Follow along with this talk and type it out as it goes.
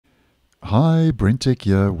Hi, BrenTech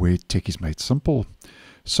here, where tech is made simple.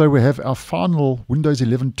 So we have our final Windows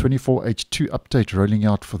 11 24H2 update rolling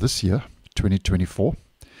out for this year, 2024.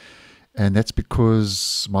 And that's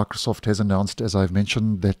because Microsoft has announced, as I've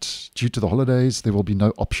mentioned, that due to the holidays, there will be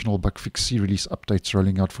no optional bug fix C-release updates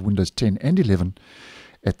rolling out for Windows 10 and 11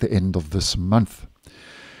 at the end of this month.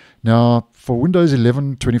 Now, for Windows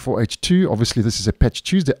 11 24H2, obviously this is a Patch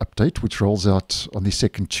Tuesday update, which rolls out on the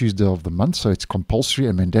second Tuesday of the month, so it's compulsory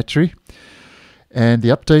and mandatory. And the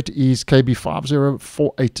update is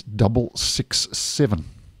KB5048667.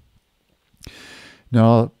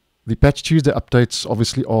 Now, the Patch Tuesday updates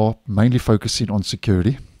obviously are mainly focusing on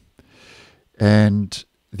security. And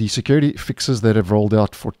the security fixes that have rolled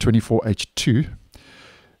out for 24H2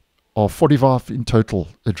 are 45 in total,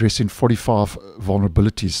 addressing 45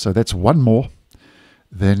 vulnerabilities. So that's one more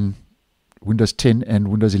than Windows 10 and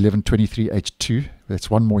Windows 11 23H2. That's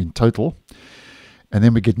one more in total. And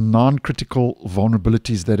then we get 9 critical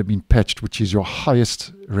vulnerabilities that have been patched, which is your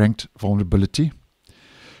highest ranked vulnerability.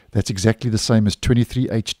 That's exactly the same as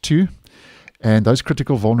 23H2. And those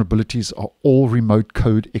critical vulnerabilities are all remote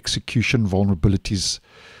code execution vulnerabilities.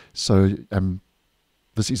 So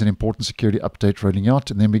this is an important security update rolling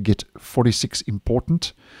out. And then we get 46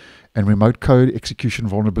 important. And remote code execution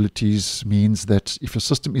vulnerabilities means that if your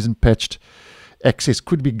system isn't patched, access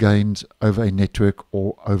could be gained over a network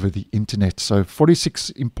or over the internet. So 46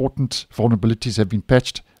 important vulnerabilities have been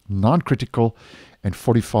patched, 9 critical, and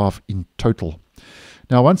 45 in total.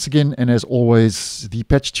 Now, once again, and as always, the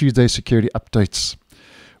Patch Tuesday security updates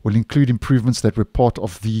will include improvements that were part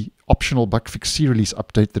of the optional bug fix C-release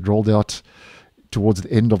update that rolled out towards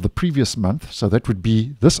the end of the previous month. So that would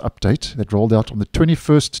be this update that rolled out on the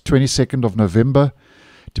 21st, 22nd of November,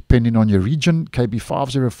 depending on your region,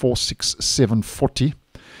 KB5046740.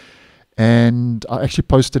 And I actually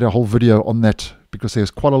posted a whole video on that because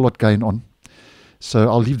there's quite a lot going on. So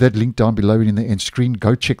I'll leave that link down below in the end screen.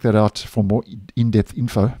 Go check that out for more in-depth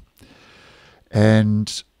info.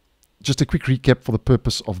 And just a quick recap for the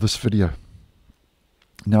purpose of this video.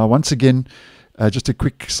 Now, once again, just a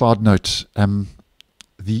quick side note.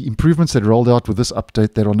 The improvements that rolled out with this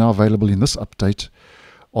update that are now available in this update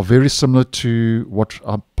are very similar to what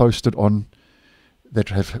I posted on that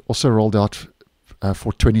have also rolled out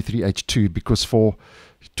for 23H2, because for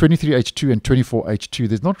 23H2 and 24H2,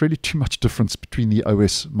 there's not really too much difference between the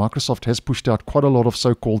OS. Microsoft has pushed out quite a lot of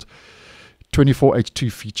so-called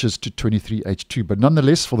 24H2 features to 23H2, but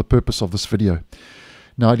nonetheless, for the purpose of this video.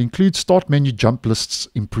 Now, it includes Start Menu Jump Lists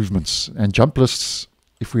improvements. And jump lists,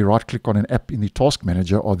 if we right-click on an app in the Task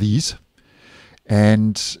Manager, are these.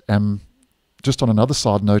 And just on another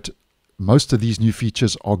side note, most of these new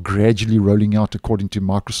features are gradually rolling out according to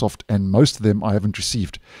Microsoft, and most of them I haven't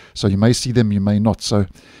received. So you may see them, you may not. So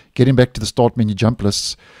getting back to the Start Menu Jump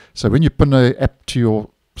Lists. So when you pin an app to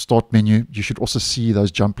your Start menu, you should also see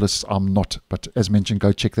those jump lists. I'm not, but as mentioned,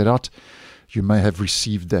 go check that out. You may have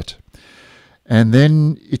received that. And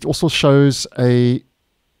then it also shows it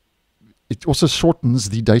also shortens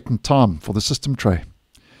the date and time for the system tray.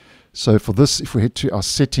 So for this, if we head to our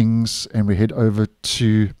settings and we head over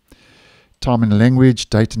to time and language,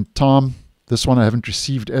 date and time, this one I haven't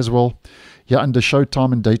received as well. Here under show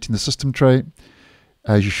time and date in the system tray,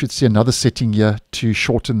 you should see another setting here to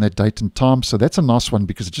shorten that date and time. So that's a nice one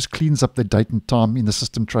because it just cleans up the date and time in the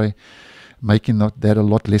system tray, making that a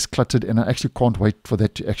lot less cluttered. And I actually can't wait for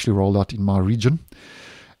that to actually roll out in my region.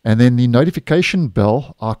 And then the notification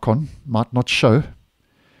bell icon might not show,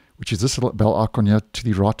 which is this little bell icon here to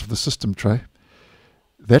the right of the system tray.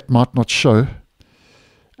 That might not show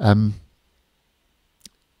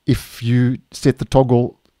if you set the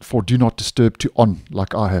toggle for Do Not Disturb to on,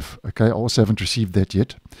 like I have. Okay, I also haven't received that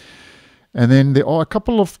yet. And then there are a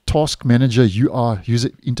couple of Task Manager UI user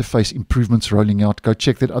interface improvements rolling out. Go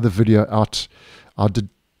check that other video out. I did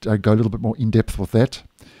go a little bit more in depth with that.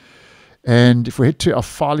 And if we head to our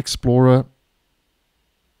File Explorer,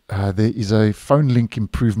 there is a phone link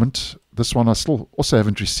improvement. This one I still also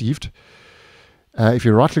haven't received. If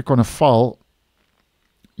you right click on a file,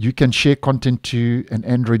 you can share content to an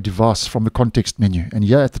Android device from the context menu. And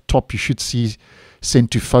here at the top, you should see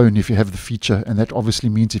Send to Phone if you have the feature. And that obviously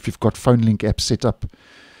means if you've got Phone Link app set up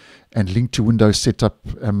and Link to Windows set up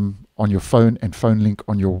on your phone and Phone Link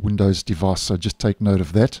on your Windows device. So just take note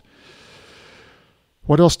of that.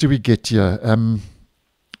 What else do we get here?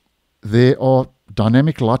 There are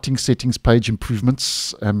dynamic lighting settings page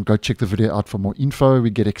improvements. Go check the video out for more info. We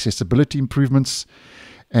get accessibility improvements.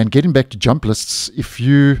 And getting back to jump lists, if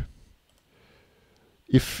you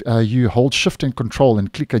hold Shift and Control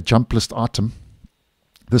and click a jump list item,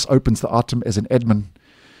 this opens the item as an admin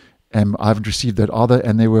I haven't received that either,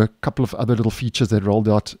 and there were a couple of other little features that rolled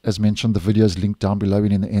out. As mentioned, the video is linked down below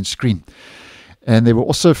and in the end screen. And there were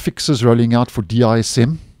also fixes rolling out for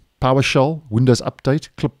DISM, PowerShell, Windows Update,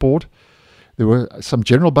 Clipboard. There were some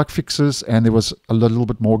general bug fixes, and there was a little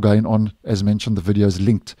bit more going on. As mentioned, the video is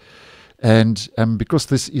linked. And because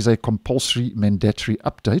this is a compulsory mandatory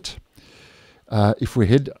update, if we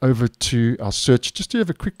head over to our search, just to have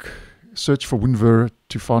a quick search for WinVer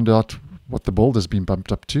to find out what the build has been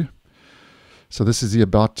bumped up to. So this is the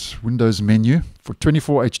About Windows menu for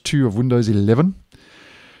 24H2 of Windows 11.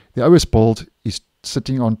 The OS build is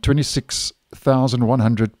sitting on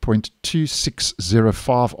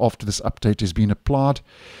 26,100.2605 after this update has been applied.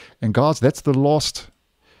 And guys, that's the last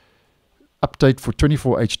update for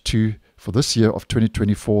 24H2 for this year of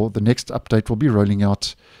 2024. The next update will be rolling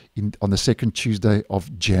out on the second Tuesday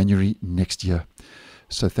of January next year.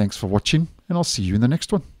 So thanks for watching, and I'll see you in the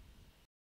next one.